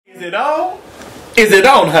it on? Is it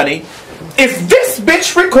on, honey? Is this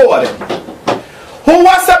bitch recording? Who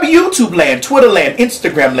wants up YouTube land, Twitter land,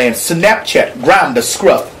 Instagram land, Snapchat, Grindr,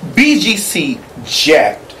 Scruff, BGC,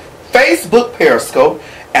 Jacked, Facebook, Periscope,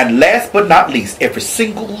 and last but not least, every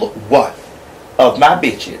single one of my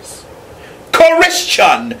bitches.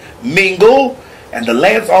 Christian Mingle and the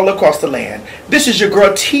lands all across the land. This is your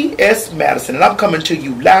girl T.S. Madison, and I'm coming to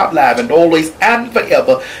you loud, live, and always and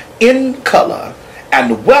forever in color.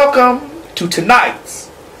 And welcome to tonight's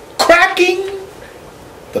Cracking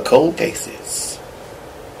the Cold Cases.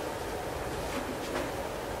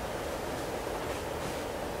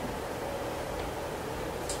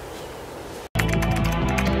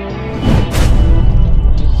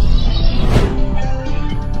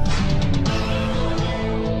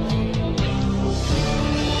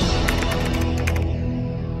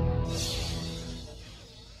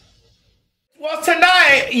 Well,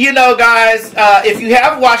 tonight, you know, guys, if you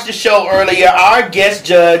have watched the show earlier, our guest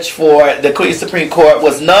judge for the Queen Supreme Court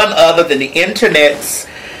was none other than the internet's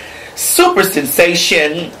super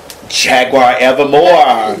sensation, Jaguar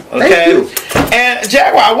Evermore. Okay, and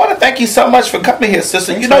Jaguar, I want to thank you so much for coming here,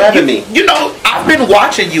 sister. Thanks for having me. You know, I've been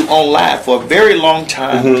watching you online for a very long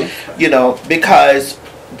time. You know, because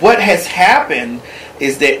what has happened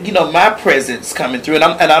is that, you know, my presence coming through, and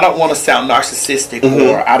I don't want to sound narcissistic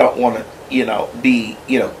or I don't want to, you know, be,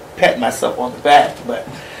 you know, pat myself on the back, but,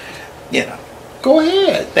 you know. Go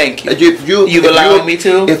ahead. Thank you. You've allowed me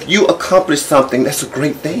to? If you accomplish something, that's a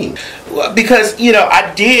great thing. Well, because, you know,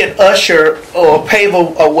 I did usher or pave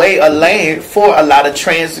a lane for a lot of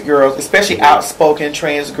trans girls, especially outspoken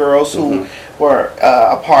trans girls who were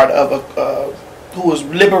a part of who was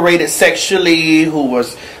liberated sexually, who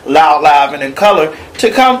was loud, live, and in color,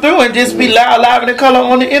 to come through and just be loud, live, and in color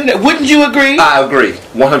on the internet. Wouldn't you agree? I agree,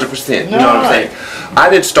 100%. You know what I'm saying? I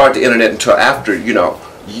didn't start the internet until after, you know,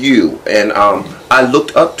 you. And I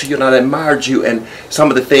looked up to you and I admired you, and some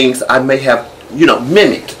of the things I may have, you know,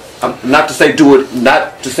 mimicked. Not to say do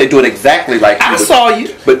it exactly like you. I saw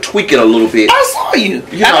you, but tweak it a little bit. I saw you,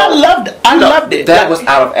 and know, I loved it. I loved it. That was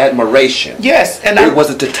out of admiration. Yes, and it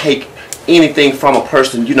wasn't to take anything from a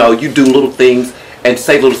person. You know, you do little things and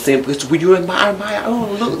say little things. Will you admire my?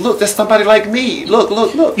 Oh, look, that's somebody like me.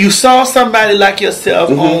 Look. You saw somebody like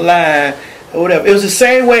yourself online or whatever. It was the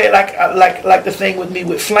same way, like the thing with me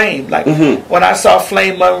with Flame. Like when I saw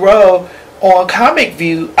Flame Monroe on Comic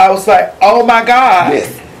View, I was like, oh my God.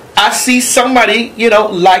 Yes. I see somebody, you know,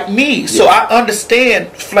 like me. So I understand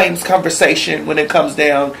Flame's conversation when it comes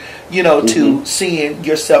down, you know, to seeing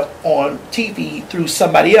yourself on TV through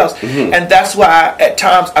somebody else. And that's why at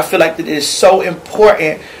times I feel like that it is so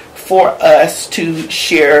important for us to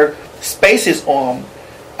share spaces on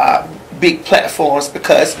big platforms,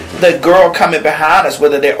 because the girl coming behind us,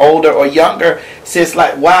 whether they're older or younger, says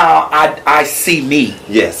like, wow, I see me.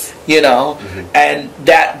 Yes. You know, and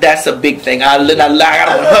that's a big thing. I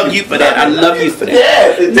gotta hug you for that. I love you for that.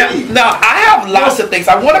 Yes, now I have lots of things.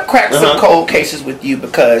 I want to crack some cold cases with you,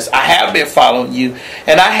 because I have been following you,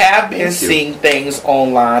 and I have been seeing things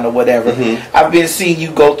online or whatever. I've been seeing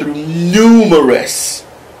you go through numerous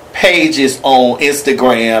pages on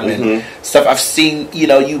Instagram and stuff. I've seen, you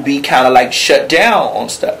know, you be kind of like shut down on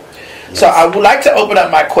stuff. So I would like to open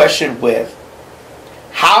up my question with,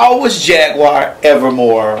 how was Jaguar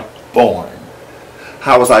Evermore born?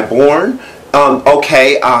 How was I born?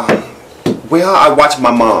 Okay. Well, I watched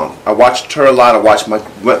my mom. I watched her a lot. I watched my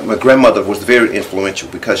grandmother was very influential,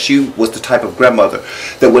 because she was the type of grandmother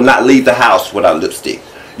that would not leave the house without lipstick.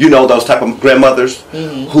 You know, those type of grandmothers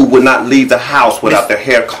who would not leave the house without their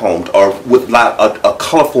hair combed, or with like a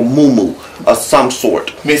colorful muumuu of some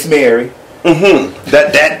sort. Miss Mary.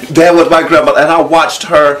 That was my grandmother, and I watched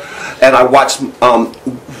her, and I watched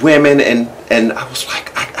women, and I was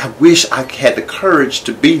like, I wish I had the courage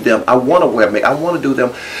to be them. I want to wear makeup, I want to do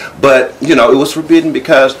them, but you know, it was forbidden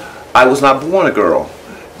because I was not born a girl,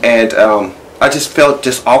 and I just felt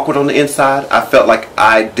just awkward on the inside. I felt like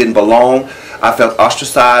I didn't belong. I felt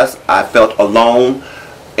ostracized. I felt alone,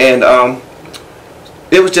 and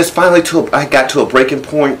it was just finally I got to a breaking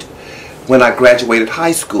point when I graduated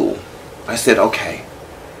high school. I said, okay,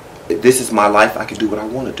 this is my life. I can do what I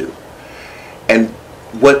want to do. And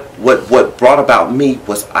what brought about me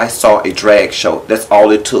was I saw a drag show. That's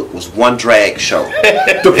all it took, was one drag show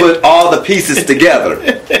to put all the pieces together.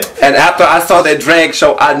 And after I saw that drag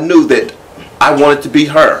show, I knew that I wanted to be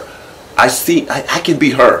her. I can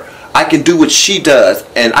be her. I can do what she does,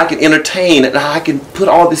 and I can entertain, and I can put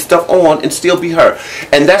all this stuff on and still be her.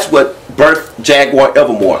 And that's what birthed Jaguar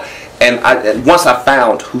Evermore. And once I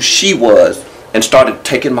found who she was, and started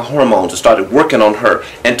taking my hormones and started working on her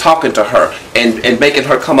and talking to her and making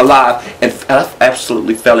her come alive. And I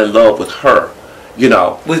absolutely fell in love with her, you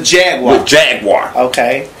know. With Jaguar. With Jaguar.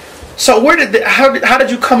 Okay. So where did how did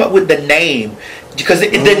you come up with the name? Because the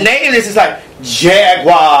name is like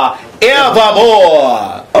Jaguar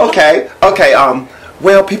Evermore. Okay.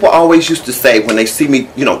 Well, people always used to say when they see me,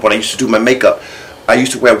 you know, when I used to do my makeup, I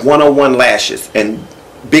used to wear 101 lashes and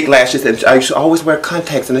big lashes, and I used to always wear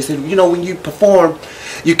contacts. And they said, you know, when you perform,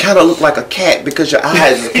 you kind of look like a cat because your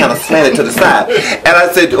eyes are kind of slanted to the side. And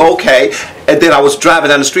I said, okay. And then I was driving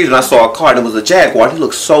down the street and I saw a car and it was a Jaguar. And he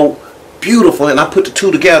looked so beautiful, and I put the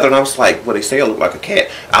two together and I was like, well, they say I look like a cat.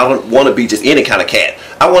 I don't want to be just any kind of cat.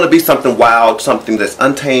 I want to be something wild, something that's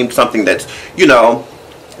untamed, something that's, you know,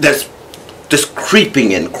 that's just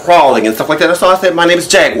creeping and crawling and stuff like that. So I said, my name is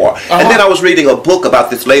Jaguar. And then I was reading a book about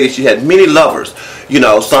this lady. She had many lovers. You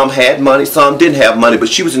know, some had money, some didn't have money, but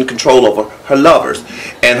she was in control over her lovers.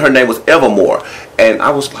 And her name was Evermore. And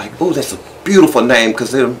I was like, oh, that's a beautiful name,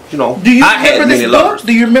 because, you know, I had many lovers.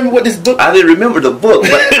 Do you remember what this book? I didn't remember the book,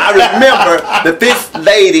 but I remember that this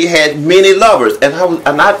lady had many lovers. And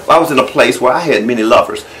I was in a place where I had many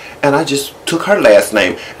lovers. And I just took her last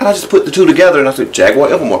name, and I just put the two together, and I said, Jaguar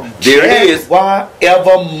Evermore. There it is. Jaguar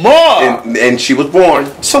Evermore. And she was born.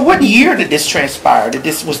 So what year did this transpire?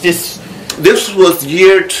 This was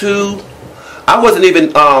year 2. I wasn't even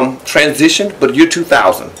transitioned, but year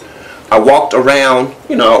 2000. I walked around,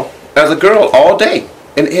 you know, as a girl all day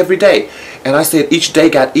and every day. And I said each day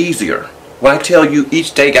got easier. When I tell you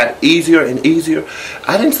each day got easier and easier,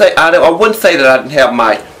 I wouldn't say that I didn't have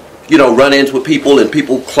my, you know, run-ins with people, and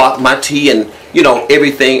people clock my tea and, you know,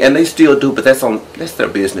 everything, and they still do, but that's their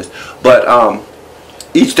business. But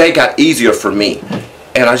each day got easier for me,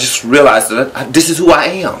 and I just realized that this is who I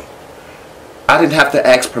am. I didn't have to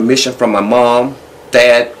ask permission from my mom,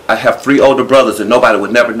 dad. I have 3 older brothers, and nobody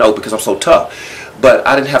would never know because I'm so tough. But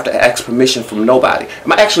I didn't have to ask permission from nobody.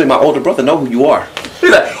 Actually, my older brother know who you are. He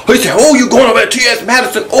said, oh, you going over to T.S.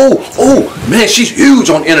 Madison? Oh, man, she's huge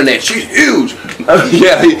on the internet. She's huge.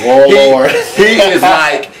 Yeah, Lord. He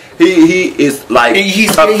is like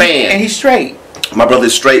he's a fan. And he's straight. My brother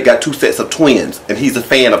is straight, got 2 sets of twins, and he's a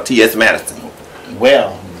fan of T.S. Madison.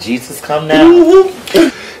 Well, Jesus come now.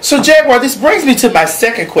 So Jaguar, this brings me to my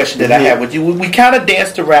second question that I have with you. We kind of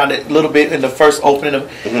danced around it a little bit in the first opening of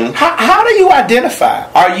how do you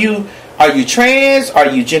identify? Are you trans? Are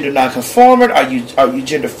you gender nonconformant? Are you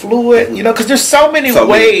gender fluid? You know, because there's so many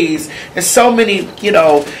ways and so many, you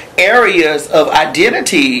know, areas of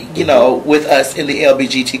identity, you know, with us in the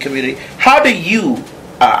LGBT community. How do you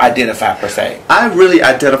identify per se? I really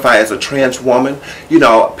identify as a trans woman. You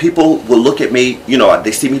know, people will look at me, you know,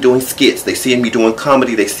 they see me doing skits, they see me doing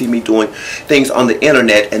comedy, they see me doing things on the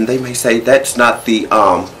internet, and they may say that's not the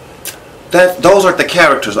those aren't the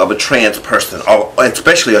characters of a trans person, or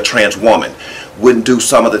especially a trans woman. Wouldn't do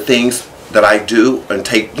some of the things that I do and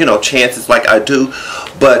take, you know, chances like I do,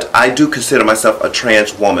 but I do consider myself a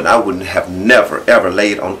trans woman. I wouldn't have never ever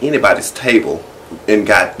laid on anybody's table and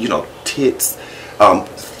got, you know, tits,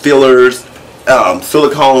 fillers,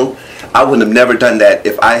 silicone. I wouldn't have never done that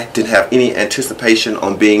if I didn't have any anticipation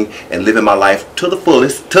on being and living my life to the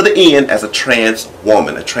fullest, to the end, as a trans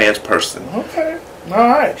woman, a trans person. Okay. All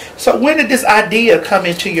right. So when did this idea come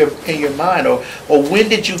into your mind, or when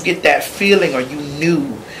did you get that feeling, or you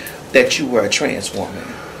knew that you were a trans woman?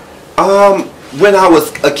 When I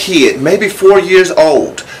was a kid, maybe 4 years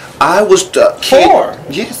old. I was a kid. 4?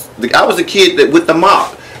 Yes. I was a kid that with the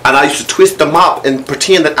mop. And I used to twist the mop and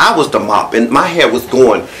pretend that I was the mop, and my hair was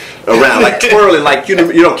going around like twirling, like you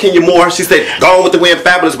know Kenya Moore. She said, "Gone with the Wind,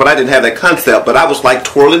 fabulous," but I didn't have that concept. But I was like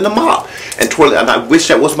twirling the mop and twirling, and I wish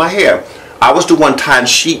that was my hair. I was the one tying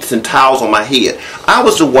sheets and towels on my head. I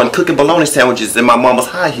was the one cooking bologna sandwiches in my mama's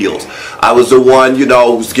high heels. I was the one, you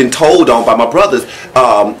know, was getting told on by my brothers.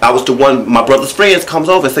 I was the one, my brother's friends comes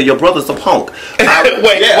over and say, your brother's a punk. Wait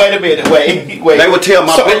a minute. They would tell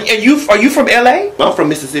my brother. And are you from L.A.? I'm from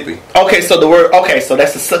Mississippi. Okay, so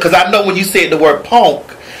that's because I know when you said the word punk,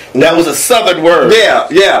 that was a southern word. Yeah.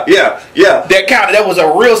 That was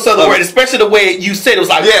a real southern word, especially the way you said it was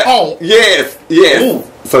like punk. Yes. Ooh.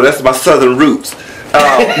 So that's my southern roots.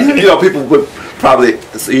 You know, people would probably,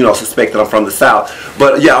 you know, suspect that I'm from the South,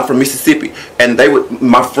 but yeah, I'm from Mississippi. And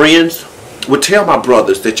my friends would tell my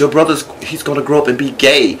brothers that your brother's, he's going to grow up and be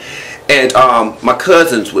gay. And my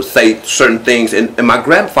cousins would say certain things, and my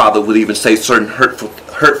grandfather would even say certain hurtful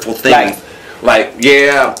things. Like,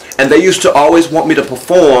 yeah. And they used to always want me to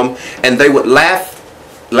perform, and they would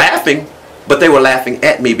laughing, but they were laughing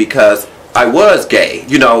at me because I was gay.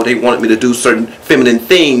 You know, they wanted me to do certain feminine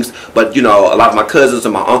things, but you know, a lot of my cousins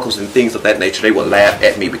and my uncles and things of that nature, they would laugh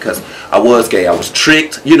at me because I was gay. I was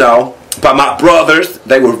tricked, you know, by my brothers.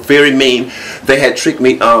 They were very mean. They had tricked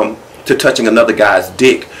me to touching another guy's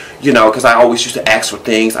dick, you know, because I always used to ask for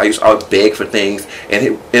things. I would beg for things,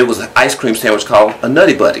 and it was an ice cream sandwich called a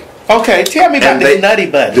Nutty Buddy. Okay, tell me about this Nutty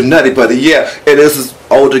Buddy. The Nutty Buddy, yeah. And this is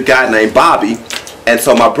older guy named Bobby, and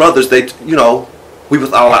so my brothers, they, you know, we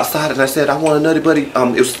was all outside, and I said, I want a Nutty Buddy. It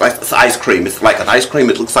was like it's ice cream. It's like an ice cream.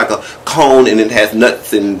 It looks like a cone, and it has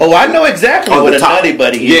nuts and. Oh, I know exactly what a Nutty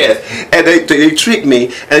Buddy is. Yes, and they tricked me,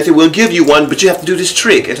 and they said, we'll give you one, but you have to do this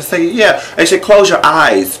trick. And I say, yeah. And they said, close your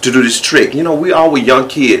eyes to do this trick. You know, we all were young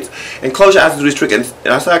kids, and close your eyes to do this trick. And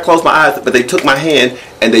I said, I closed my eyes, but they took my hand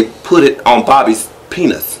and they put it on Bobby's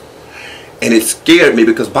penis. And it scared me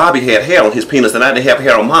because Bobby had hair on his penis and I didn't have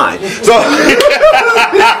hair on mine. So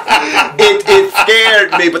it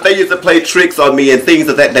scared me, but they used to play tricks on me and things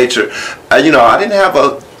of that nature. You know, I didn't have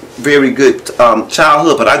a very good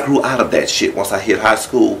childhood, but I grew out of that shit once I hit high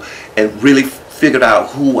school and really figured out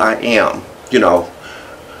who I am, you know.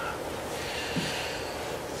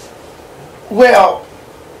 Well,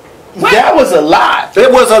 that was a lot. It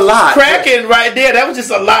was a lot. Cracking right there. That was just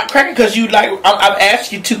a lot. Cracking because you like I've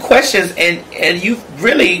asked you 2 questions and you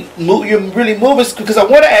really move. You're really moving because I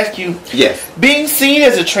want to ask you. Yes. Being seen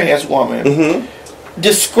as a trans woman.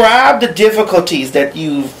 Describe the difficulties that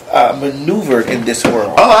you've maneuvered in this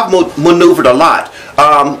world. Oh, I've maneuvered a lot.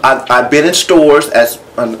 I've been in stores as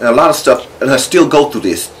a lot of stuff, and I still go through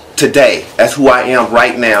this today as who I am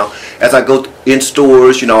right now. As I go in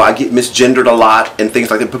stores, you know, I get misgendered a lot and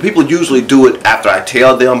things like that. But people usually do it after I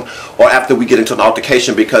tell them or after we get into an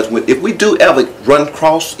altercation, because if we do ever run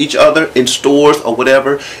across each other in stores or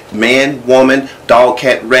whatever, man, woman, dog,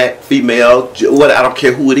 cat, rat, female, what, I don't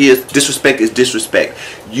care who it is, disrespect is disrespect.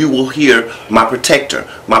 You will hear my protector.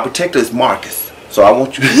 My protector is Marcus. So I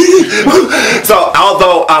want you. So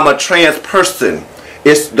although I'm a trans person,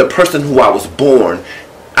 it's the person who I was born.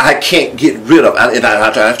 I can't get rid of, and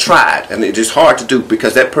I've tried, and it's just hard to do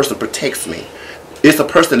because that person protects me. It's a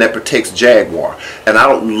person that protects Jaguar, and I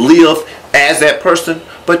don't live as that person,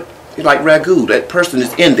 but like Ragu, that person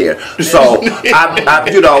is in there. So you know what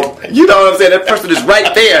I'm saying. That person is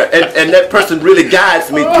right there, and that person really guides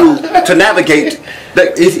me through to navigate.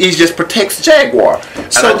 That he just protects Jaguar.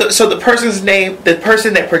 So the person's name, the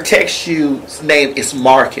person that protects you's name is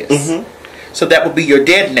Marcus. So that would be your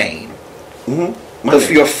dead name.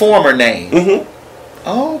 Your former name.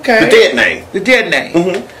 Oh, okay. The dead name. The dead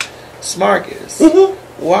name. Marcus.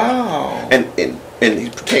 Wow. And he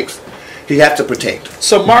protects. He has to protect.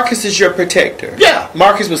 So Marcus is your protector. Yeah.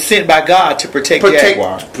 Marcus was sent by God to protect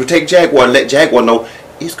Jaguar. Protect Jaguar and let Jaguar know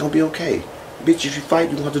it's gonna be okay. Bitch, if you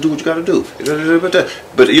fight, you have to do what you gotta do.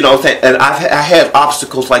 But you know, and I had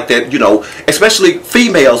obstacles like that. You know, especially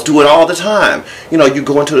females do it all the time. You know, you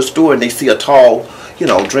go into the store and they see a tall, you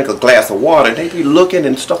know, drink a glass of water, and they be looking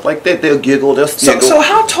and stuff like that. They'll giggle, they'll sniggle. So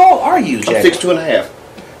how tall are you, Jack? I'm 6'2.5".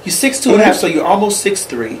 You're 6'2.5", so you're almost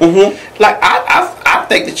 6'3". Like I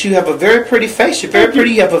think that you have a very pretty face. You're very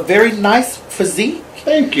pretty. You have a very nice physique.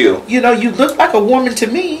 Thank you. You know, you look like a woman to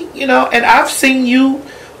me. You know, and I've seen you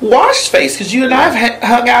wash face because you and I have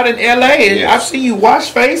hung out in L.A. and I've seen you wash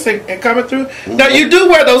face and coming through. Now you do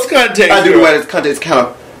wear those contacts. I do wear those contacts. Kind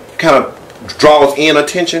of draws in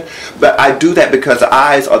attention, but I do that because the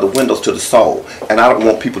eyes are the windows to the soul, and I don't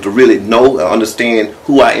want people to really know or understand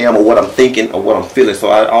who I am or what I'm thinking or what I'm feeling. So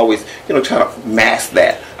I always, you know, try to mask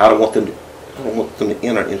that. I don't want them to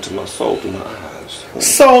enter into my soul through my eyes.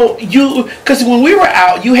 So because when we were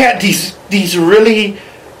out, you had these really,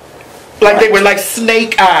 like they were like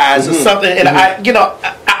snake eyes or something, and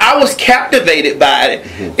I was captivated by it.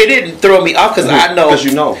 It didn't throw me off because I know. Because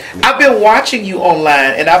you know. I've been watching you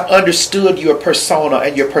online and I've understood your persona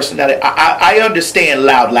and your personality. I understand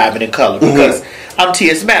loud, live, and in color because I'm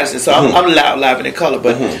T.S. Madison, so I'm loud, live, and in color.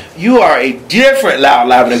 But you are a different loud,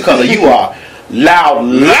 live, and in color. You are loud,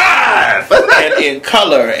 live, and in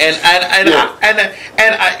color. And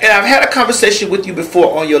I've had a conversation with you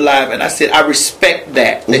before on your live, and I said I respect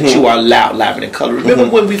that you are loud, live, and in color. Remember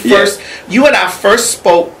when we first, you and I first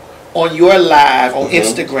spoke on your live on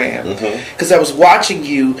Instagram, because I was watching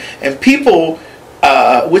you and people,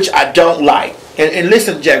 which I don't like. And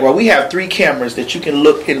listen, Jaguar, we have 3 cameras that you can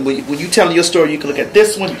look in. When you tell your story, you can look at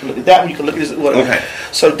this one, you can look at that one, you can look at this one. Okay.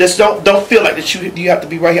 So just don't feel like that you have to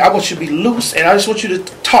be right here. I want you to be loose, and I just want you to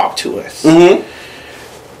talk to us.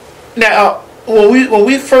 Now, when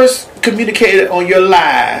we first communicated on your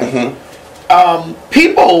live,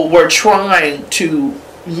 people were trying to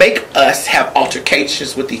make us have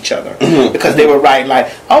altercations with each other because they were writing like,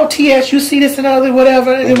 "Oh, TS, you see this and other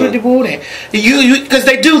whatever," you because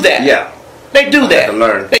they do that. Yeah. They do that. To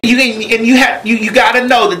learn. You got to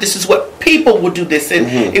know that this is what people will do this,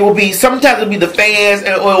 and it will be sometimes it'll be the fans,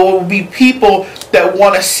 or it will be people that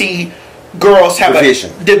want to see girls have a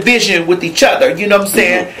division with each other. You know what I'm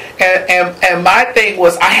saying? And my thing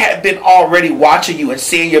was, I had been already watching you and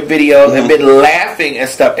seeing your videos and been laughing and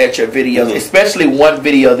stuff at your videos, especially one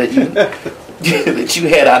video that you that you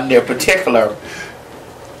had on there particular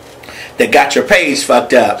that got your page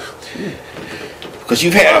fucked up. Because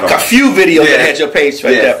you've had a few videos that had your page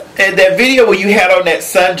fucked up. And that video where you had on that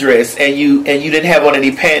sundress and you didn't have on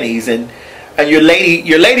any panties and your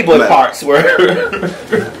ladyboy parts were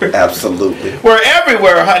absolutely were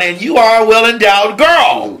everywhere, honey. And you are a well endowed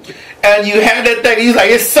girl. And you had that thing. He's like,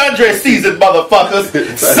 "It's sundress season, motherfuckers.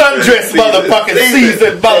 Sundress motherfucking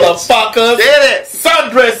season, motherfuckers. Did it?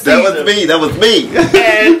 Sundress season." That was me.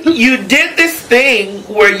 And you did this thing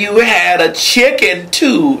where you had a chicken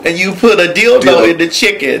too, and you put a dildo in the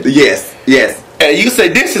chicken. Yes. And you say,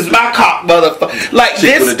 "This is my cock, motherfucker." Like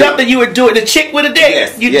chick this stuff that you were doing, the chick with a dick.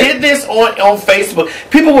 Yes, you did this on Facebook.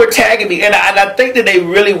 People were tagging me, and I think that they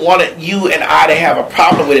really wanted you and I to have a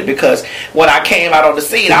problem with it because when I came out on the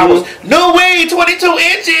scene, I was, "No way, 22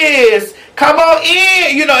 inches. Come on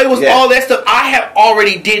in." You know, it was all that stuff. I have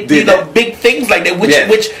already did big things like that,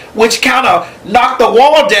 which kind of knocked the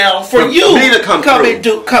wall down for you me to come through and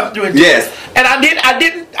do. Yes. And I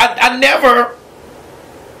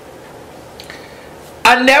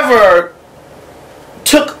never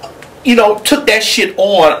took that shit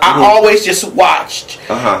on. I always just watched.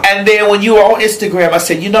 And then when you were on Instagram, I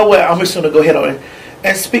said, "You know what? I'm just going to go ahead on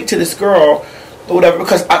and speak to this girl or whatever,"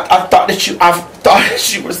 because I thought that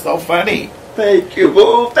you were so funny. Thank you,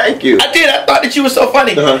 boo. Thank you. I did. I thought that you were so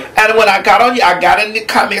funny. And when I got on you, I got in the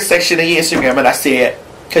comment section of your Instagram and I said,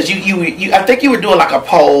 because you I think you were doing like a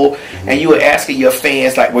poll and you were asking your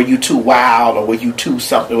fans like, were you too wild or were you too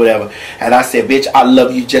something or whatever, and I said, "Bitch, I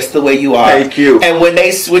love you just the way you are." Thank you. And when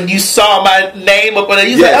you saw my name up on there,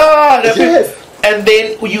 you said, "Oh," and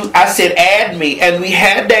then I said, "Add me," and we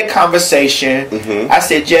had that conversation. I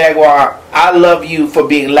said, "Jaguar, I love you for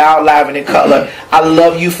being loud, live, and in color. I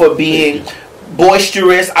love you for being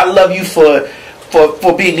boisterous. I love you for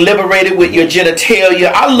being liberated with your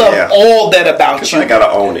genitalia. I love all that about you." I gotta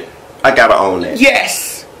own it. I gotta own that.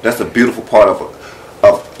 Yes, that's a beautiful part of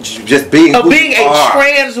just being a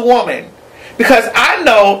trans woman. Because I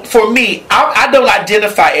know, for me, I don't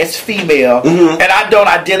identify as female, and I don't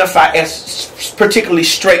identify as particularly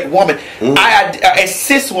straight woman. As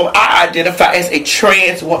cis woman, I identify as a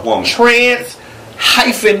trans woman. Trans-woman.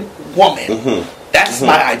 That's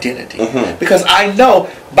my identity. Because I know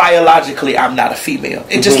biologically I'm not a female.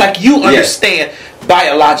 And just like you understand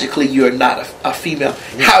biologically you're not a female.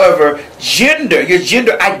 However, your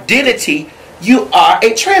gender identity, you are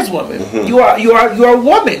a trans woman. You are a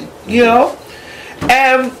woman, you know?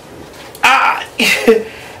 And I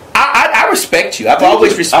respect you. I've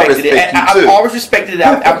always respected it. And I've always respected it.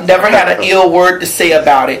 I've never had an ill word to say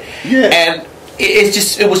about it. And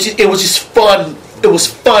it was just fun. It was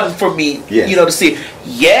fun for me, to see.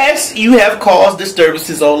 Yes, you have caused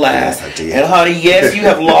disturbances online. Yes, I did. And honey, yes, you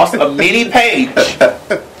have lost a mini page.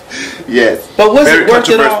 Yes. But was it worth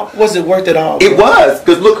it all? Was it worth it all? It was,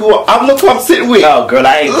 because look who I'm sitting with. Oh, girl,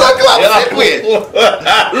 I ain't. Look who I'm sitting with.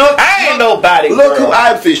 Look, I ain't nobody. Look who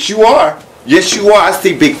I'm fish. You are. Yes, you are. I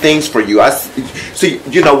see big things for you. I see.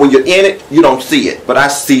 When you're in it, you don't see it, but I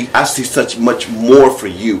see such much more for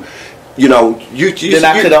you. I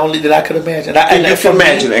could imagine. You can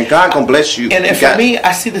imagine, and God gonna bless you. And for me,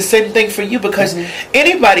 I see the same thing for you, because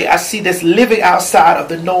anybody I see that's living outside of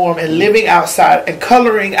the norm and living outside and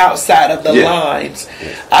coloring outside of the lines,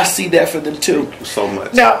 I see that for them too. Thank you so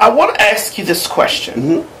much. Now, I want to ask you this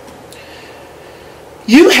question.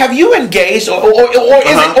 Have you engaged,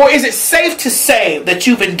 or is it safe to say that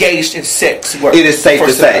you've engaged in sex work? It is safe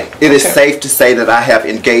to say. It is safe to say that I have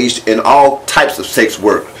engaged in all types of sex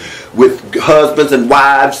work with husbands and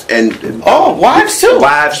wives and wives too.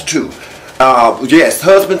 Wives too. Yes,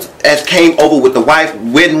 husbands came over with the wife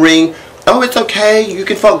wedding ring. "Oh, it's okay. You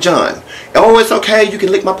can fuck John. Oh, it's okay. You can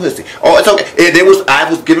lick my pussy. Oh, it's okay." I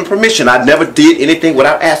was given permission. I never did anything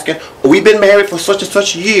without asking. "We've been married for such and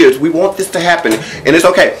such years. We want this to happen, and it's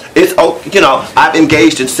okay." I've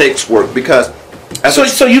engaged in sex work because.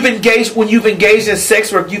 So you've engaged in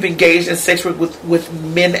sex work. You've engaged in sex work with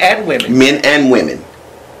men and women. Men and women.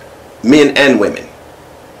 Men and women.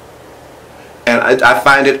 And I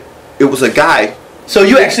find it was a guy So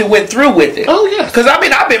you actually went through with it? Oh, yeah. Because, I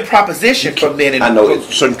mean, I've been propositioned for men. And I know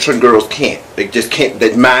certain girls can't. They just can't.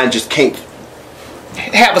 Their mind just can't.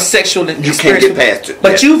 Have a sexual experience. You can't get past it.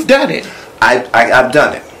 But you've done it. I've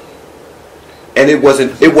done it. And it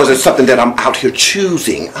wasn't something that I'm out here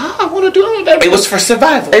choosing. I want to do that. It was for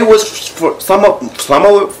survival. It was for some of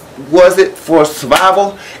it. Was it for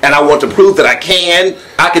survival? And I want to prove that I can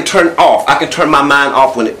turn off. I can turn my mind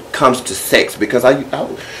off when it comes to sex, because I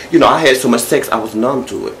had so much sex I was numb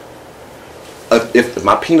to it. If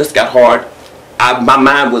my penis got hard, my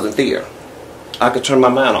mind wasn't there. I could turn my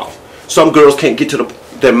mind off. Some girls can't get to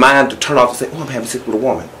their mind to turn off and say, "Oh, I'm having sex with a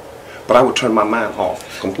woman," but I would turn my mind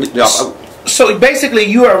off completely off. So basically,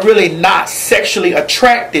 you are really not sexually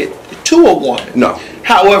attracted to a woman. No.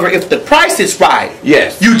 However, if the price is right,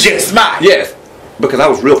 yes, you just might. Yes, because I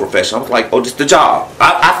was real professional. I was like, "Oh, this is the job."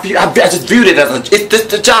 I just viewed it as it's just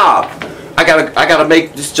the job. I gotta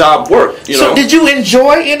make this job work. So, did you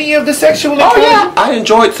enjoy any of the sexual? Oh yeah, I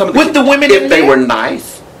enjoyed some of with the women if they were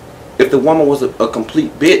nice. If the woman was a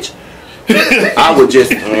complete bitch, I would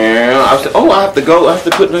just, I would say, "Oh, I have to go. I have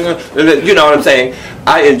to put," you know what I'm saying?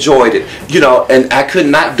 I enjoyed it, and I could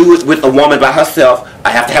not do it with a woman by herself. I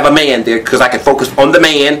have to have a man there because I can focus on the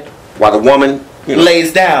man while the woman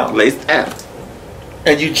lays down.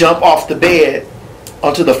 And you jump off the bed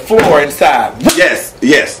onto the floor inside.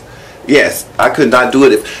 Yes. I could not do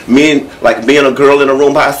it if being a girl in a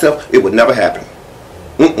room by herself. It would never happen.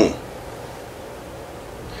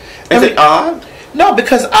 Is it odd? No,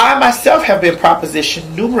 because I myself have been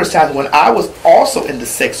propositioned numerous times when I was also in the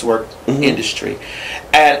sex work industry,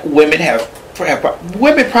 and women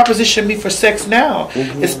proposition me for sex now,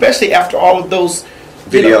 especially after all of those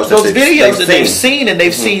videos that they've seen, and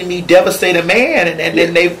they've seen me devastate a man, and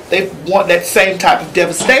then they want that same type of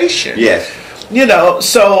devastation. Yes,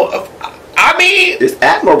 So I mean, it's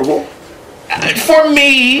admirable for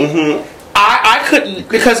me. I couldn't,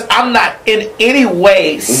 because I'm not in any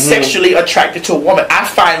way sexually attracted to a woman. I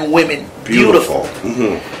find women beautiful.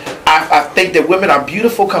 I think that women are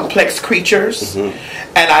beautiful, complex creatures, and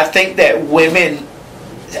I think that women.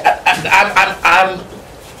 I'm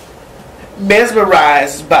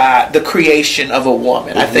mesmerized by the creation of a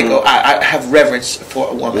woman. I think I have reverence for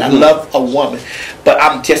a woman. I love a woman, but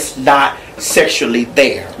I'm just not sexually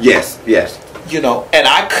there. Yes. And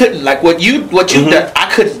I couldn't, like what you done, I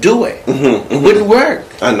couldn't do it. It wouldn't work.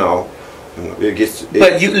 I know.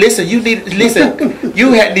 But you listen. You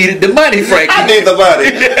had needed the money, Frank. I need the money.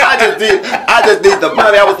 I just need the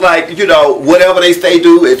money. I was like, whatever they say,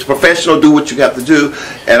 do. It's professional. Do what you have to do.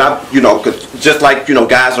 And I, cause just like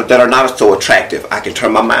guys that are not so attractive, I can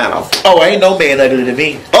turn my mind off. Oh, ain't no man ugly to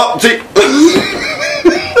me. Oh, see.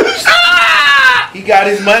 He got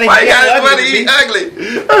his money. He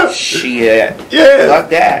ugly. Shit. Yeah. Fuck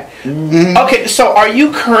that. Okay, so are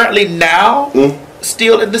you currently now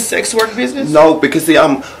still in the sex work business? No, because see,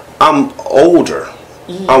 I'm older.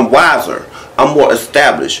 I'm wiser. I'm more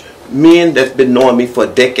established. Men that's been knowing me for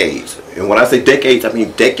decades, and when I say decades, I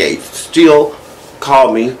mean decades, still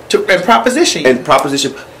call me and proposition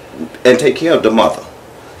and take care of the mother.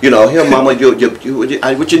 Here, mama,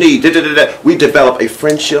 what you need? We develop a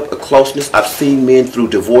friendship, a closeness. I've seen men through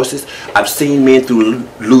divorces. I've seen men through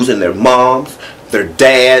losing their moms, their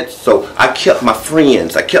dads. So I kept my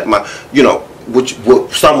friends. I kept my,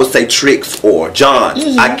 what some would say tricks or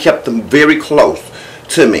Johns. I kept them very close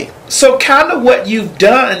to me. So kind of what you've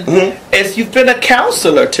done is you've been a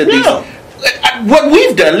counselor to these. What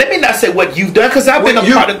we've done. Let me not say what you've done, because I've been a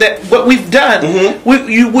part of that. What we've done.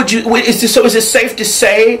 Is it safe to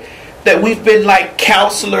say that we've been like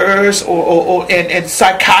counselors and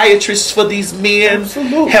psychiatrists for these men,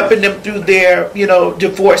 helping them through their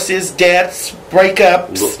divorces, deaths,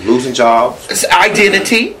 breakups, losing jobs,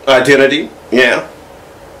 identity, yeah.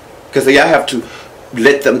 Because I have to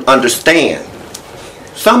let them understand.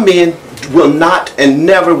 Some men will not and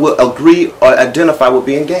never will agree or identify with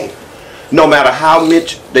being gay. No matter how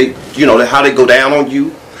much they, how they go down on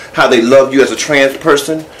you, how they love you as a trans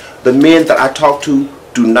person, the men that I talk to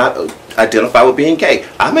do not identify with being gay.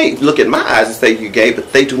 I may look at my eyes and say you're gay,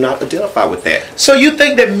 but they do not identify with that. So you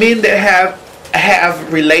think that men that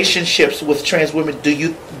have relationships with trans women, do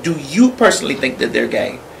you personally think that they're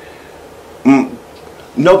gay?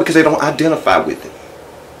 No, because they don't identify with it.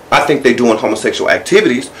 I think they're doing homosexual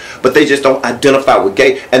activities, but they just don't identify with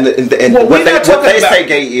gay. And what they say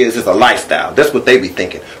gay is a lifestyle. That's what they be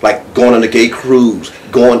thinking. Like going on a gay cruise,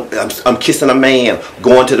 I'm kissing a man,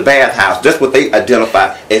 going to the bathhouse. That's what they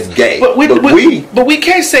identify as gay. But we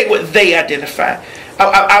can't say what they identify.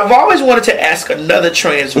 I've always wanted to ask another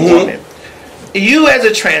trans woman, you as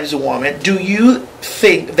a trans woman, do you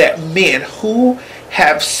think that men who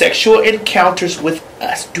have sexual encounters with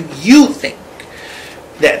us, do you think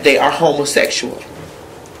that they are homosexual?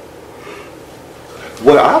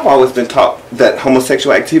 Well, I've always been taught that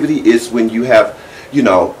homosexual activity is when you have,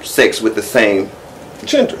 sex with the same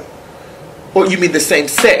gender. Or you mean the same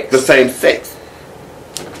sex? The same sex.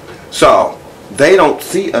 So, they don't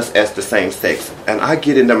see us as the same sex. And I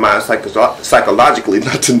get in their mind psychologically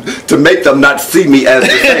not to make them not see me as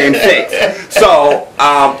the same sex. So,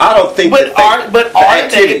 I don't think But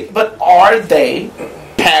are they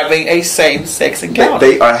having a same-sex encounter?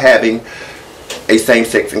 They are having a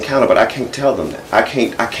same-sex encounter, but I can't tell them that. I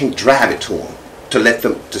can't drive it to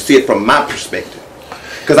them to see it from my perspective.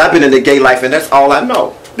 Because I've been in the gay life, and that's all I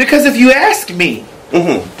know. Because if you ask me,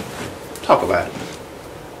 talk about it.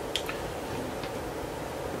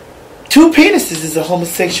 2 penises is a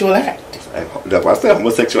homosexual act. That's why I said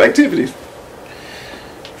homosexual activities.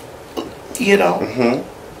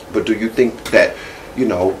 But do you think that,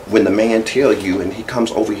 when the man tell you and he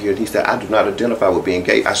comes over here and he said, I do not identify with being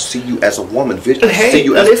gay. I see you as a woman. Hey, see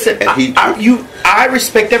you as, listen, and I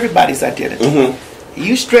respect everybody's identity.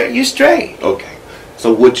 You straight. Okay.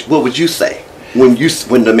 So what would you say when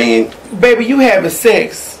the man... Baby, you having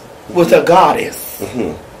sex with a goddess.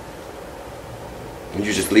 And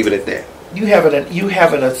you just leave it at that. You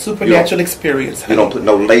having a supernatural experience. You don't put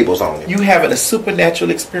no labels on it. You having a supernatural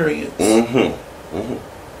experience.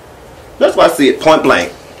 That's why I see it point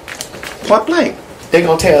blank. Point blank. They're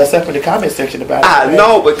going to tear us up in the comment section about it. I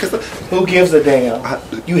know, because... Who gives a damn?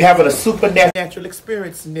 You having a supernatural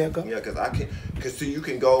experience, nigga. Yeah, because you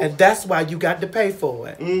can go... And that's why you got to pay for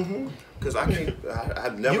it. Because I can't...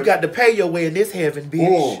 I've never... You got to pay your way in this heaven,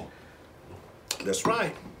 bitch. That's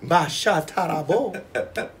right. Bashatarabo.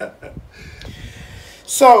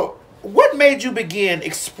 So, what made you begin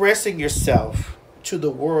expressing yourself to the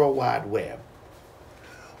World Wide Web?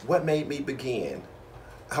 What made me begin?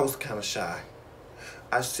 I was kind of shy.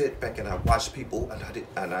 I sit back and I watch people,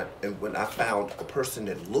 and when I found a person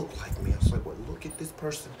that looked like me, I was like, well, look at this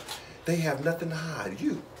person. They have nothing to hide.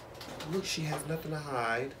 Look, she has nothing to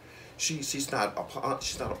hide. She's not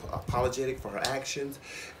apologetic for her actions.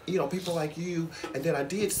 People like you. And then I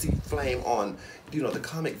did see Flame on, the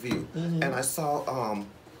Comic View, and I saw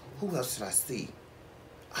who else did I see?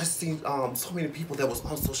 I seen so many people that was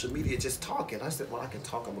on social media just talking. I said, well, I can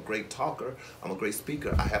talk. I'm a great talker. I'm a great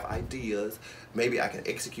speaker. I have ideas. Maybe I can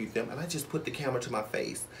execute them. And I just put the camera to my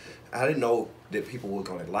face. I didn't know that people were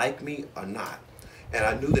going to like me or not. And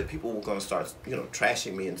I knew that people were going to start,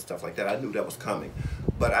 trashing me and stuff like that. I knew that was coming.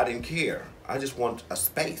 But I didn't care. I just wanted a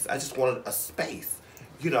space. I just wanted a space,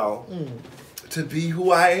 to be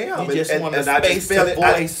who I am. You just wanted a space to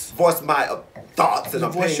voice my thoughts and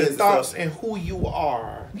opinions. Voice your thoughts and who you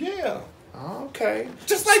are. Yeah. Okay.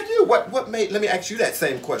 Just like you. What made... Let me ask you that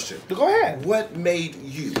same question. Go ahead. What made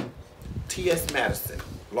you, T.S. Madison,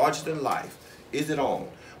 larger than life, is it on?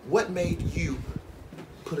 What made you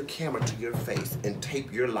put a camera to your face and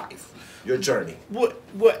tape your life, your journey?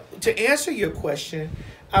 What to answer your question,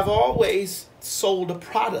 I've always sold a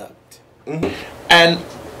product. And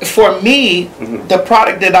for me, the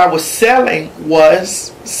product that I was selling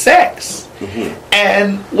was sex.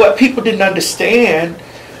 And what people didn't understand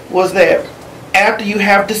was that after you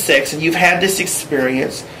have the sex and you've had this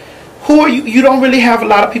experience, who are you? You don't really have a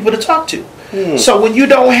lot of people to talk to. So when you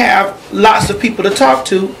don't have lots of people to talk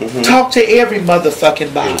to, talk to every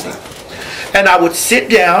motherfucking body. And I would sit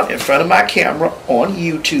down in front of my camera on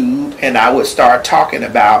YouTube and I would start talking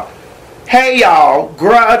about, hey y'all,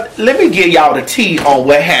 girl, let me give y'all the tea on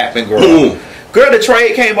what happened, girl. Girl, the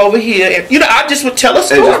trade came over here and, I just would tell a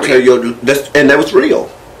story. And that was real.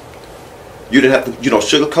 You didn't have to,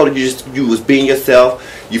 sugarcoat it. You was being yourself.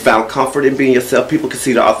 You found comfort in being yourself. People could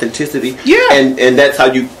see the authenticity. Yeah. And that's how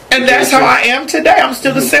you... And that's how I am today. I'm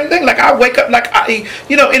still the same thing. Like, I wake up, like, and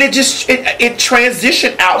it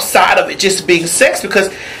transitioned outside of it just being sex, because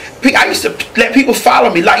I used to let people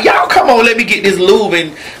follow me. Like, y'all, come on, let me get this lube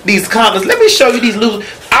and these condoms. Let me show you these lubes.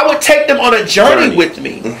 I would take them on a journey with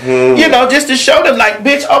me. Just to show them, like,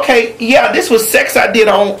 bitch, okay, yeah, this was sex I did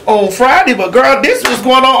on Friday, but girl, this was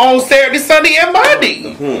going on Saturday, Sunday, and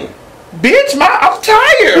Monday. Bitch, I'm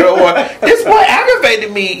tired, or this boy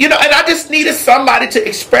aggravated me, and I just needed somebody to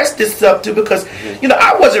express this stuff to, because,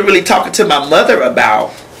 I wasn't really talking to my mother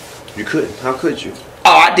about. You couldn't. How could you?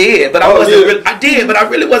 Oh, I did, but I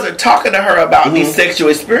really wasn't talking to her about these sexual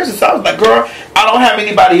experiences. So I was like, girl, I don't have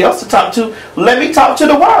anybody else to talk to. Let me talk to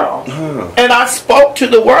the world. And I spoke to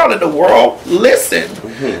the world, and the world listened,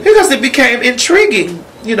 because it became intriguing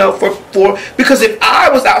you know, because if I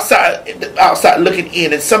was outside looking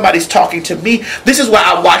in and somebody's talking to me, this is why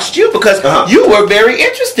I watched you, because you were very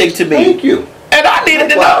interesting to me. Thank you. And I needed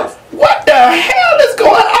to know, what the hell is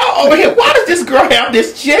going on over here? Why does this girl have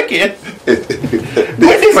this chicken with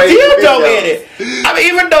this dildo in it? I mean,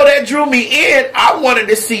 even though that drew me in, I wanted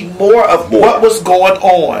to see more of what was going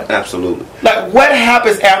on. Absolutely. Like, what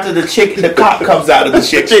happens after the chicken, the cock comes out of the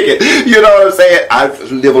chicken? You know what I'm saying? I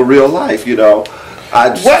live a real life, you know.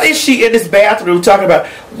 What is she in this bathroom talking about?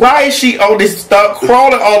 Why is she on this stuff,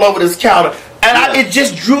 crawling all over this counter? And it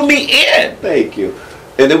just drew me in. Thank you.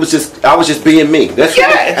 And it was just, I was just being me. That's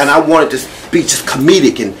right. And I wanted to be just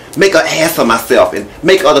comedic and make an ass of myself and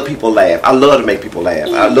make other people laugh. I love to make people laugh.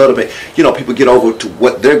 I love to make, you know, people get over to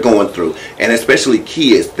what they're going through. And especially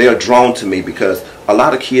kids, they're drawn to me because a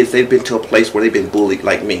lot of kids, they've been to a place where they've been bullied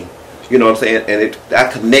like me. You know what I'm saying? And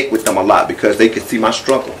I connect with them a lot because they can see my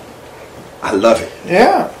struggle. I love it.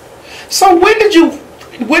 Yeah. So when did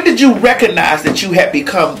you recognize that you had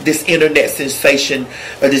become this internet sensation,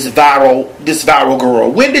 or this viral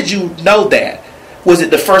girl? When did you know that? Was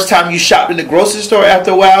it the first time you shopped in the grocery store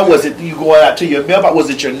after a while? Was it you going out to your mailbox? Was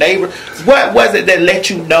it your neighbor? What was it that let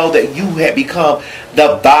you know that you had become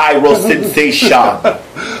the viral sensation?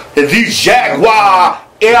 The Jaguar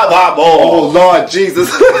Evermore. Oh, Lord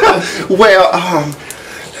Jesus. Well,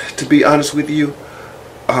 to be honest with you,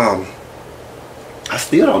 I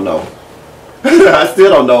still don't know. I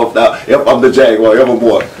still don't know if I'm the Jaguar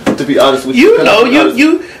Evermore. To be honest with you,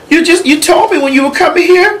 you told me when you were coming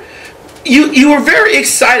here, you were very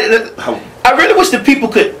excited. I really wish that people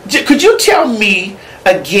could you tell me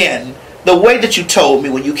again the way that you told me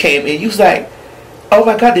when you came in? You was like, oh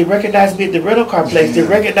my God, they recognized me at the rental car place. They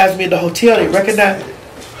recognized me at the hotel. They recognized.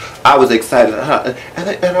 I was excited, and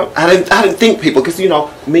I didn't think people, because you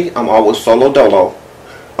know me, I'm always solo dolo.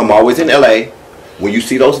 I'm always in LA. When you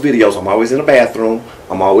see those videos, I'm always in a bathroom.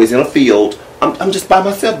 I'm always in a field. I'm just by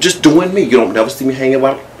myself, just doing me. You don't never see me hanging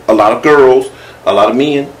with a lot of girls, a lot of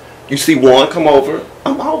men. You see one come over,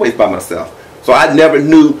 I'm always by myself. So I never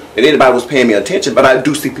knew that anybody was paying me attention, but I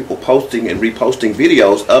do see people posting and reposting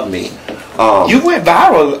videos of me. You went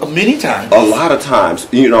viral many times. A lot of times,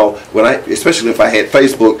 you know, especially if I had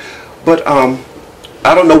Facebook. But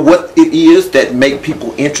I don't know what it is that make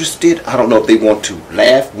people interested. I don't know if they want to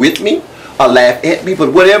laugh with me or laugh at me,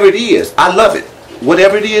 but whatever it is, I love it.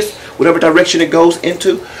 Whatever it is, whatever direction it goes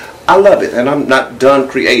into, I love it. And I'm not done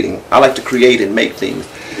creating. I like to create and make things.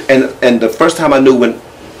 And the first time I knew, when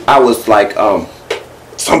I was like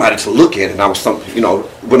somebody to look at, and I was you know,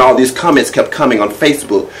 when all these comments kept coming on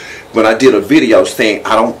Facebook, when I did a video saying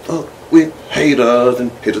I don't fuck with haters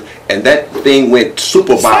and that thing went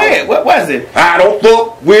super viral. Say it. What was it? I don't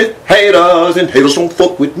fuck with haters and haters don't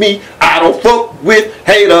fuck with me. I don't fuck with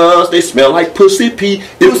haters. They smell like pussy pee.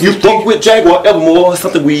 If you fuck with Jaguar Evermore,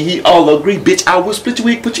 something we all agree. Bitch, I will split your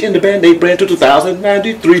wig, put you in the band-aid brand to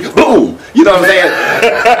 2093. Boom. You know what I'm saying?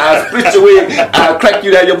 I split your wig. I crack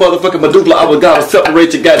you down your motherfucking medulla oblongata,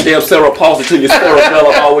 separate your goddamn cerebral palsy to your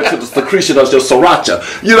cerebellum all the way to the secretion of your sriracha.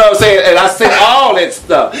 You know what I'm saying? And I say all that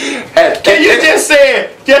stuff. Can you just say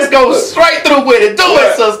it? Just go straight through with it. Do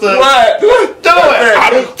it, sister. What? Do it. I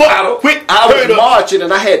don't fuck with I was marching,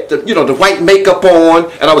 and I had the white makeup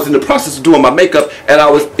on, and I was in the process of doing my makeup, and I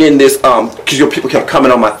was in this because your people kept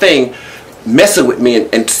coming on my thing, messing with me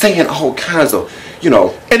and saying all kinds of, you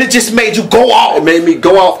know. And it just made you go off. It made me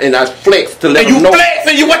go off, and I flexed to let them know. And you flexed,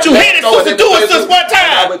 and what you hit it, sister, do it just one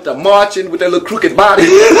time. I went to marching with that little crooked body.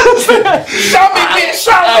 Show me, bitch,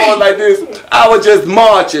 show me. I was like this. I was just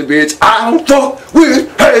marching, bitch. I don't fuck with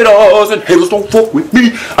haters, and haters don't fuck with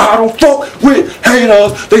me. I don't fuck with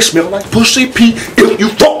haters. They smell like pussy pee. If you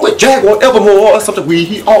fuck with Jaguar Evermore, something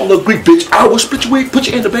we all agree, bitch. I will split your wig, put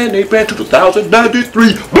you in the band-aid brand to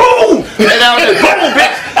 2093. Boom! And I was like, boom,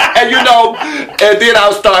 bitch. And you know, and then I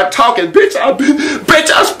would start talking, bitch,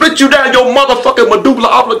 I split you down your motherfucking medulla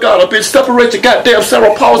oblongata, bitch. Separate your goddamn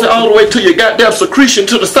cerebral palsy all the way to your goddamn secretion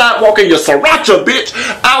to the sidewalk and your sriracha, bitch.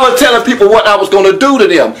 I was telling people what I was gonna do to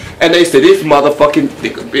them, and they said, this motherfucking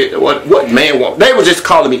nigga, bitch, what man want? They were just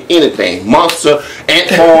calling me anything, monster, ant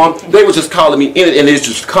farm. They were just calling me anything, and it's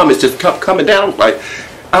just comments just kept coming down.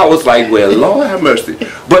 I was like, well, Lord have mercy.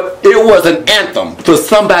 But it was an anthem for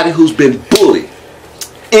somebody who's been bullied.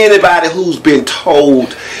 Anybody who's been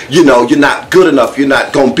told, you know, you're not good enough, you're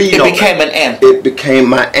not going to be. It became an anthem. It became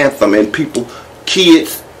my anthem. And people,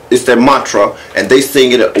 kids, it's their mantra, and they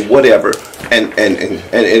sing it or whatever, and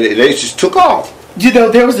they just took off. You know,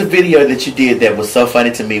 there was a video that you did that was so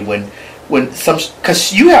funny to me when some,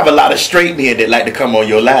 because you have a lot of straight men that like to come on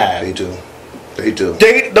your live. They do. They do.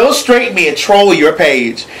 Those straight men troll your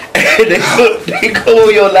page, and they come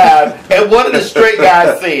on your live, and one of the straight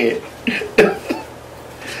guys said,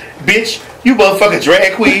 "Bitch, you motherfucking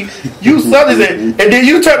drag queen, you something," and then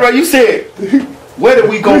you turned around, you said, "Where did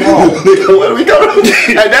we go wrong?" Where did we go wrong?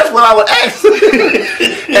 And that's what I would ask.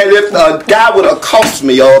 And if a guy would accost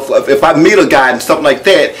me, or if I meet a guy and something like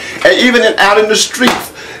that, and even out in the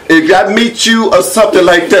streets, if I meet you or something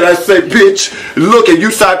like that, I say, "Bitch, look," and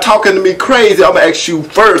you start talking to me crazy, I'm going to ask you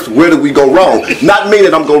first, where did we go wrong? Not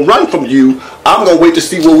meaning I'm going to run from you. I'm going to wait to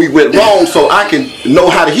see where we went wrong so I can know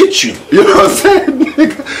how to hit you. You know what I'm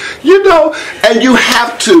saying? You know, and you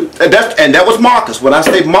have to, and that was Marcus. When I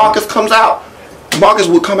say Marcus comes out, Marcus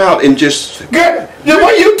would come out and just... Girl, the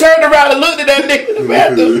way you turned around and looked at that nigga in the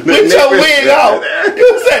bathroom with your wig off,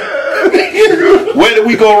 you said, "Where did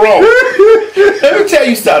we go wrong?" Let me tell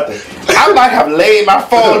you something. I might have laid my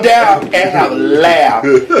phone down and have laughed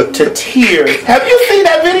to tears. Have you seen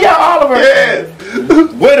that video, Oliver? Yeah.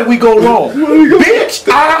 Where did we go wrong? Bitch,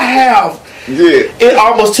 I have. Yeah. It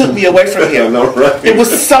almost took me away from him. No, right. It was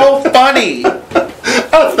so funny.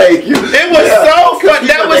 Oh, thank you. It was so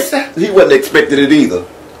funny. He wasn't expecting it either.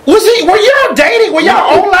 Was he? Were y'all dating? Were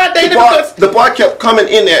y'all online dating? The boy kept coming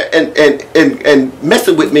in there and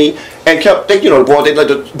messing with me and kept thinking, the boy, they like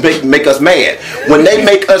to make us mad. When they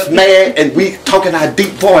make us mad and we talking our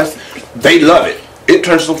deep voice, they love it. It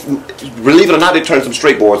turns some, believe it or not, it turns some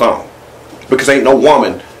straight boys on. Because ain't no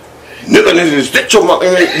woman, ain't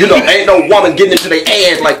no woman getting into their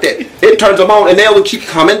ass like that. It turns them on and they will keep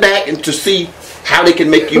coming back and to see how they can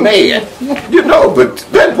make you mad. But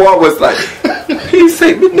that boy was like, he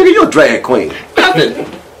said, "Nigga, you're a drag queen." I said,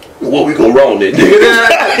 "What we go wrong then?"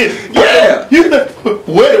 Yeah.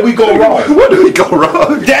 Where did we go wrong? Where did we go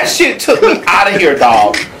wrong? That shit took me out of here,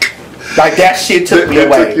 dog. Like, that shit took me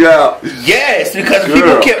away. Took you out. Yes, because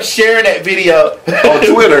people kept sharing that video on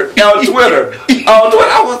Twitter.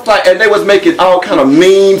 I was like, and they was making all kind of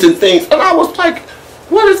memes and things, and I was like,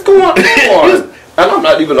 what is going on? And I'm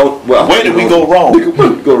not even on. Well, where did we go wrong? Where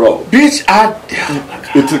did we go wrong? Bitch, oh my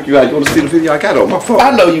God. It took you out. You want to see the video I got on my phone?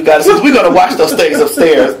 I know you got it. Since we're going to watch those things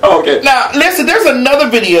upstairs. Okay. Now, listen, there's another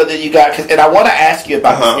video that you got, and I want to ask you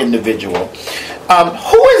about this individual.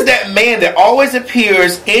 Who is that man that always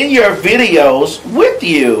appears in your videos with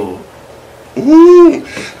you?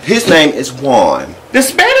 His name is Juan. The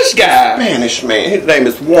Spanish guy. Spanish man. His name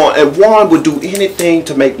is Juan. And Juan would do anything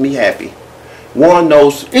to make me happy. Juan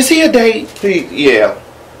knows. Is he a date? Yeah.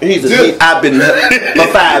 I've been for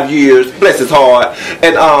 5 years. Bless his heart.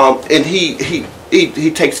 And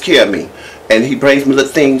he takes care of me. And he brings me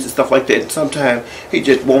little things and stuff like that. And sometimes he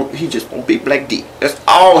just won't be black deep. That's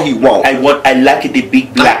all he wants. I like it to be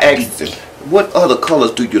black deep. What other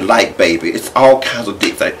colors do you like, baby? It's all kinds of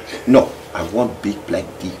dicks. Like, no, I want big black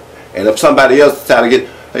deep. And if somebody else try to get,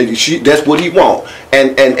 that's what he want.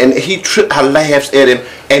 And I laughs at him,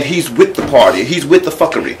 and he's with the party. He's with the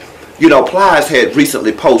fuckery. Plies had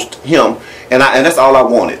recently posted him, and that's all I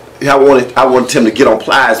wanted. I wanted him to get on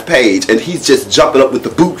Plies' page, and he's just jumping up with the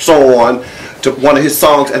boots on to one of his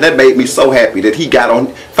songs, and that made me so happy that he got on.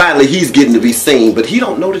 Finally, he's getting to be seen, but he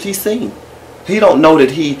don't know that he's seen. He don't know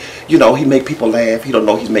that he make people laugh. He don't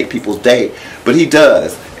know he make people's day, but he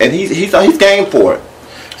does, and he's game for it.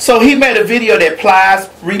 So he made a video that Plies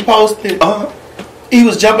reposted. He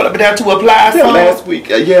was jumping up and down to a Plies song last week.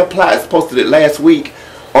 Plies posted it last week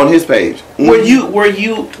on his page. Were you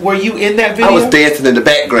in that video? I was dancing in the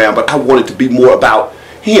background, but I wanted to be more about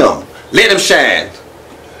him. Let him shine.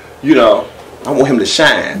 I want him to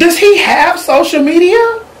shine. Does he have social media?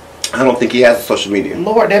 I don't think he has a social media.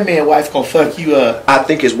 Lord, that man's wife gonna fuck you up. I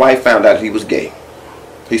think his wife found out he was gay.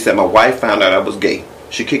 He said, "My wife found out I was gay.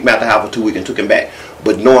 She kicked me out the house for 2 weeks and took him back."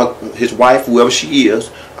 But knowing his wife, whoever she is,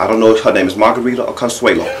 I don't know if her name is Margarita or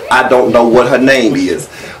Consuelo. I don't know what her name is.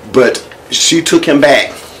 But she took him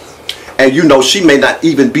back. And she may not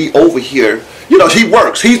even be over here. He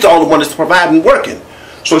works. He's the only one that's providing working.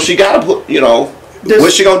 So she got to put,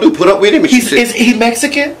 what's she going to do? Put up with him? Is he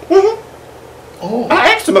Mexican? Mm-hmm. Oh.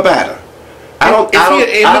 I asked him about her. I don't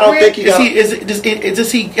think he got.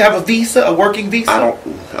 Does he have a visa, a working visa?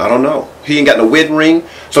 I don't know. He ain't got no wedding ring,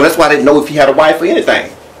 so that's why I didn't know if he had a wife or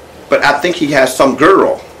anything. But I think he has some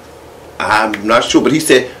girl. I'm not sure, but he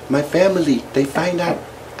said, "My family, they find out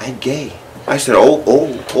I'm gay." I said, "Oh,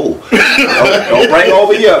 don't bring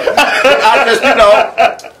over here." But I just,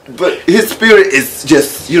 but his spirit is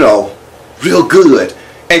just, real good.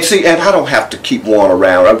 And see, and I don't have to keep Juan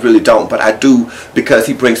around. I really don't, but I do because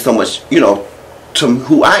he brings so much, to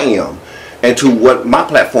who I am. and to what my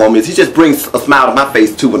platform is. He just brings a smile to my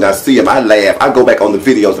face too. When I see him, I laugh. I go back on the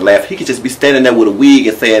videos and laugh. He could just be standing there with a wig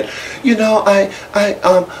and saying, you know,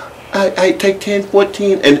 I take 10,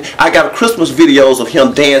 14, and I got Christmas videos of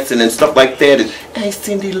him dancing and stuff like that, and hey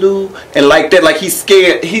Cindy Lou, and like that, like he's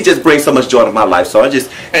scared. He just brings so much joy to my life, so I just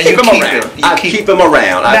keep him around. I keep him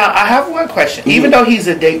around. Now I have one question. Even though he's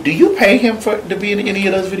a date, do you pay him to be in any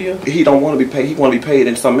of those videos? He don't want to be paid. He want to be paid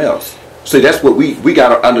in something else. See, that's what we got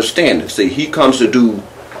to understand. See, he comes to do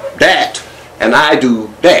that, and I do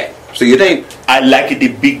that. So you think I like it, the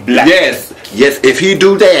big black. Yes. If he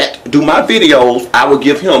do that, do my videos, I will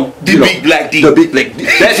give him the big black D. The big black D.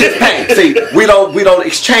 That's his pain. See, we don't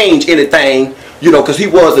exchange anything, you know, because he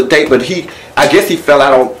was a date, but I guess he fell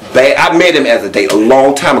out on bad. I met him as a date a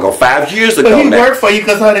long time ago, 5 years ago. But he worked for you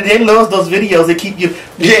because honey, they love those videos. They keep you,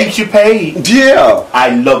 keeps you paid. Yeah. I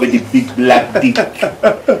love it, the big black D.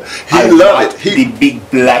 I love it. The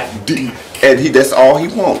big black D. And that's all he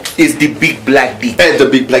wants. Is the big black D. And the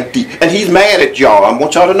big black D. And he's mad at y'all. I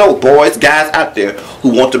want y'all to know, boys, guys out there who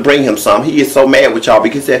want to bring him some. He is so mad with y'all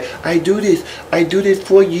because he said, I do this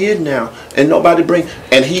for a year now, and nobody bring.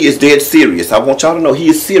 And he is dead serious. I want y'all to know he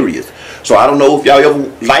is serious. So I don't know if y'all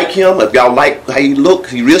ever like him, if y'all like how he looks.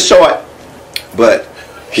 He's real short, but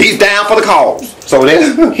he's down for the cause. So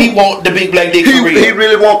then he want the big black D. He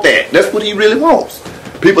really want that. That's what he really wants.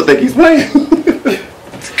 People think he's playing.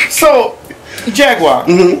 So, Jaguar,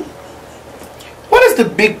 what is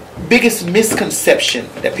the biggest misconception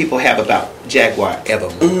that people have about Jaguar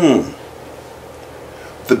Evermore?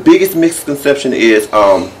 The biggest misconception is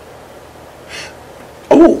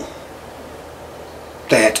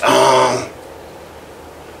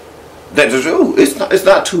it's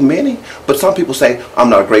not too many, but some people say I'm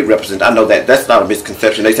not a great representation. I know that's not a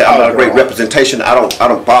misconception. They say I'm not a great representation. I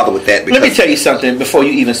don't bother with that. Let me tell you something before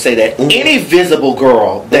you even say that. Any visible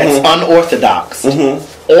girl that's unorthodox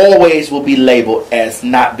always will be labeled as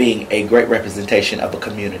not being a great representation of a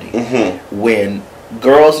community. When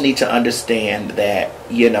girls need to understand that,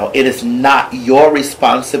 you know, it is not your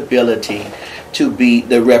responsibility to be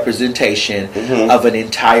the representation of an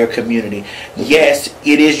entire community. Yes,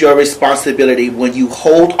 it is your responsibility when you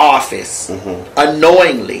hold office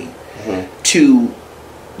unknowingly to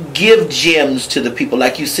give gems to the people.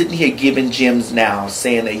 Like you sitting here giving gems now,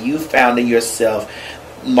 saying that you found in yourself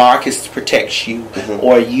Marcus protects you,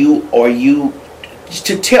 or you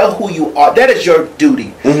to tell who you are. That is your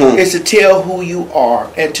duty, is to tell who you are,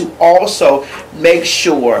 and to also make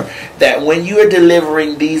sure that when you are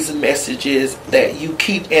delivering these messages that you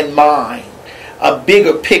keep in mind a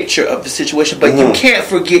bigger picture of the situation, but you can't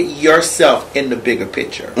forget yourself in the bigger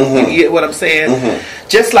picture. You get what I'm saying?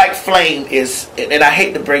 Just like Flame is, and I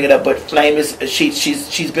hate to bring it up, but Flame is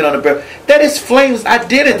she's been on the breath. That is Flame's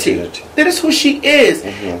identity. That is who she is.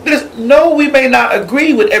 No, we may not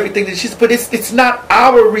agree with everything that she's, but it's not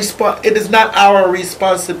our it is not our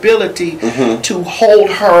responsibility to hold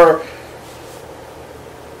her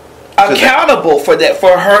accountable for that,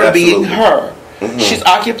 for her being her. She's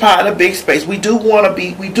occupying a big space. We do want to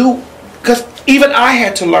be, because even I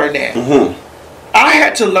had to learn that. I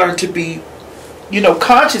had to learn to be, you know,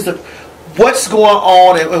 conscious of what's going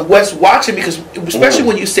on and what's watching me, because especially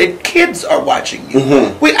when you said kids are watching you.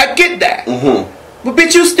 I get that. But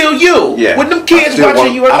bitch, you still you. Yeah. When them kids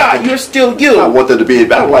watching you or not, you're still you. I want them to be.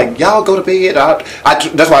 I'm like, y'all go to bed.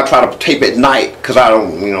 That's why I try to tape at night, because I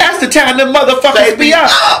don't, you know. That's the time them motherfuckers be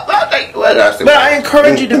up. But I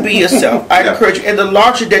encourage you to be yourself. I encourage you, and the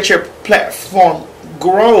larger that your platform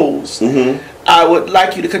grows, I would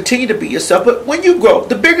like you to continue to be yourself. But when you grow,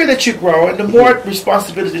 the bigger that you grow, and the more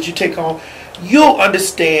responsibility that you take on, you'll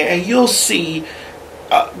understand and you'll see.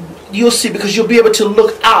 Because you'll be able to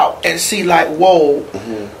look out and see, like, whoa,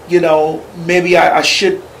 you know, maybe I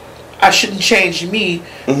shouldn't change me,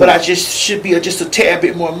 but I just should be just a tad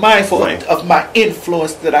bit more mindful of my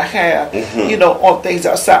influence that I have, you know, on things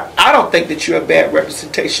outside. I don't think that you're a bad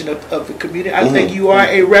representation of the community. I think you are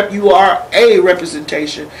a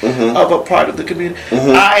representation of a part of the community.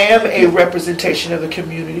 I am a representation of the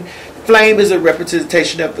community. Flame is a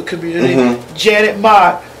representation of the community. Janet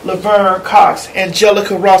Mott, Laverne Cox,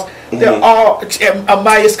 Angelica Ross, they're all,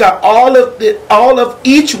 Amaya Scott, all of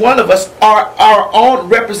each one of us are our own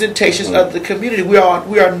representations of the community.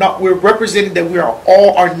 We're representing that we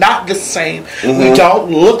are not the same. We don't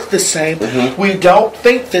look the same. We don't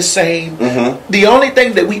think the same. The only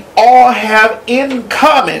thing that we all have in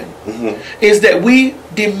common is that we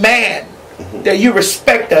demand that you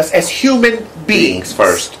respect us as human beings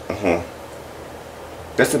first.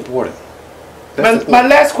 That's important. My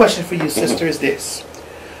last question for you, sister, is this.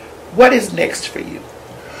 What is next for you?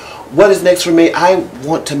 what is next for me? I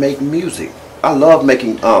want to make music. I love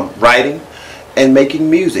making writing and making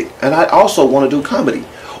music, and I also want to do comedy,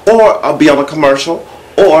 or I'll be on a commercial,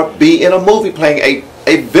 or be in a movie playing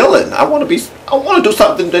a villain. I want to do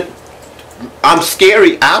something that I'm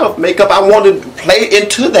scary out of makeup. I want to play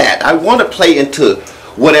into that. I want to play into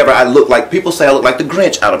whatever I look like. People say I look like the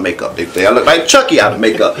Grinch out of makeup. They say I look like Chucky out of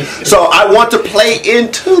makeup. So I want to play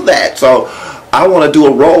into that. So I want to do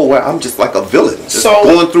a role where I'm just like a villain, just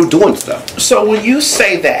going through doing stuff. So when you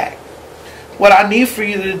say that, what I need for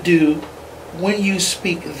you to do when you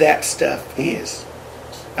speak that stuff is,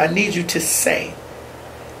 I need you to say,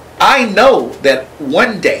 I know that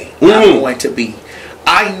one day I'm going to be.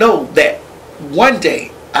 I know that one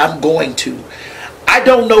day I'm going to. I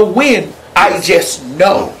don't know when, I just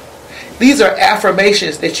know. These are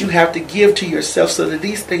affirmations that you have to give to yourself so that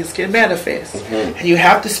these things can manifest. And you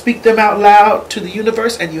have to speak them out loud to the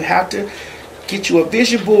universe, and you have to get you a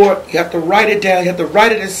vision board. You have to write it down. You have to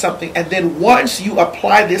write it in something. And then once you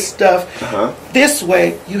apply this stuff this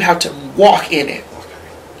way, you have to walk in it.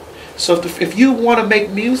 So if you want to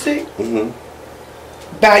make music,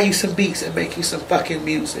 buy you some beats and make you some fucking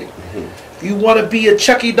music. If you want to be a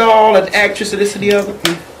Chucky doll, an actress, or this and the other,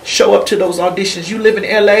 show up to those auditions. You live in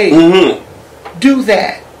LA, do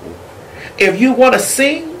that. If you want to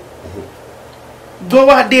sing, go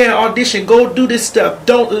out there and audition. Go do this stuff.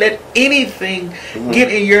 Don't let anything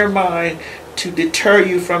get in your mind to deter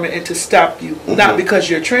you from it and to stop you. Not because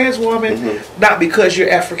you're a trans woman, not because you're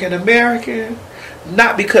African American,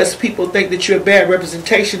 not because people think that you're a bad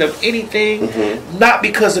representation of anything, not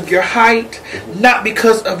because of your height, not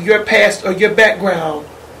because of your past or your background.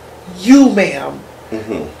 You, ma'am,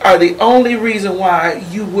 are the only reason why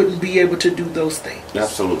you wouldn't be able to do those things.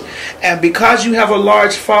 Absolutely. And because you have a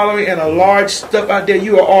large following and a large stuff out there,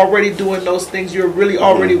 you are already doing those things. You're really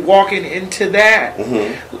already walking into that.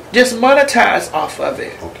 Just monetize off of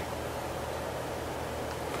it. Okay.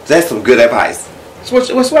 That's some good advice.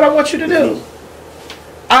 What's what I want you to do.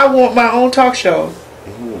 I want my own talk show.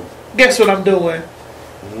 Guess what I'm doing?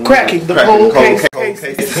 Cracking the cold case.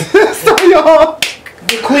 So y'all,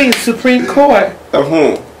 the Queen's Supreme Court.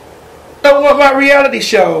 I want my reality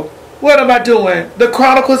show. What am I doing? The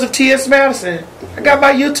Chronicles of T.S. Madison. I got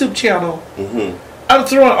my YouTube channel. I'm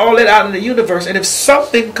throwing all that out in the universe. And if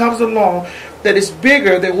something comes along that is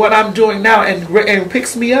bigger than what I'm doing now and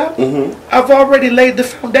picks me up, I've already laid the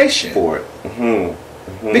foundation for it.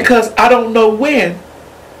 Because I don't know when.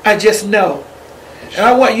 I just know. And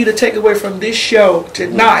I want you to take away from this show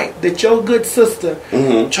tonight that your good sister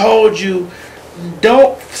told you,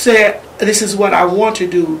 don't say, this is what I want to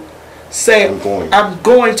do. Say, I'm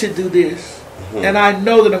going to do this. And I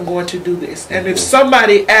know that I'm going to do this. And if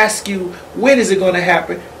somebody asks you, when is it going to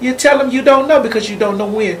happen? You tell them you don't know because you don't know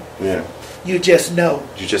when. Yeah. You just know.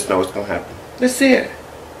 You just know it's going to happen. That's it.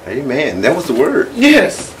 Amen. That was the word.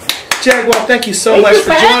 Yes. Jaguar, thank you so much for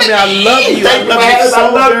joining me. I love you. I love you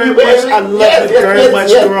so very much. I love you very much,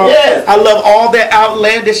 girl. I love all that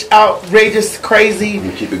outlandish, outrageous, crazy.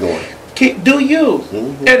 You keep it going. Do you.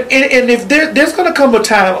 And if there's going to come a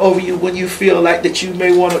time over you when you feel like that you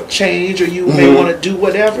may want to change or you may want to do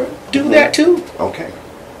whatever, do that too. Okay.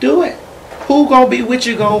 Do it. Who going to be with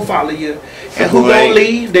you, going to follow you. And who going to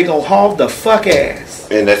leave, they going to haul the fuck ass.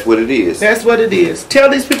 And that's what it is. That's what it is. Tell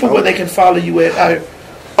these people where they can follow you at.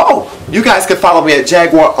 You guys can follow me at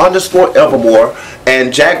Jaguar_Evermore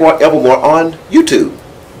and Jaguar Evermore on YouTube.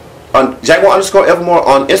 On Jaguar_Evermore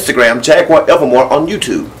on Instagram, Jaguar Evermore on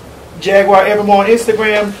YouTube. Jaguar Evermore on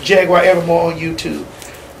Instagram, Jaguar Evermore on YouTube.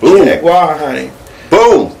 Boom. Jaguar, honey.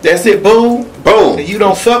 Boom. That's it, boom. Boom. And you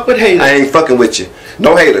don't fuck with haters. I ain't fucking with you.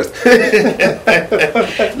 No haters.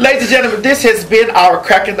 Ladies and gentlemen, this has been our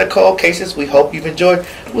Cracking the Cold Cases. We hope you've enjoyed.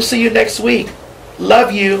 We'll see you next week.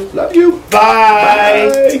 Love you. Love you.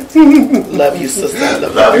 Bye. Love you, sister.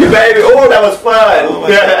 Love you, baby. Oh, that was fun. Oh my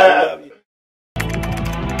God.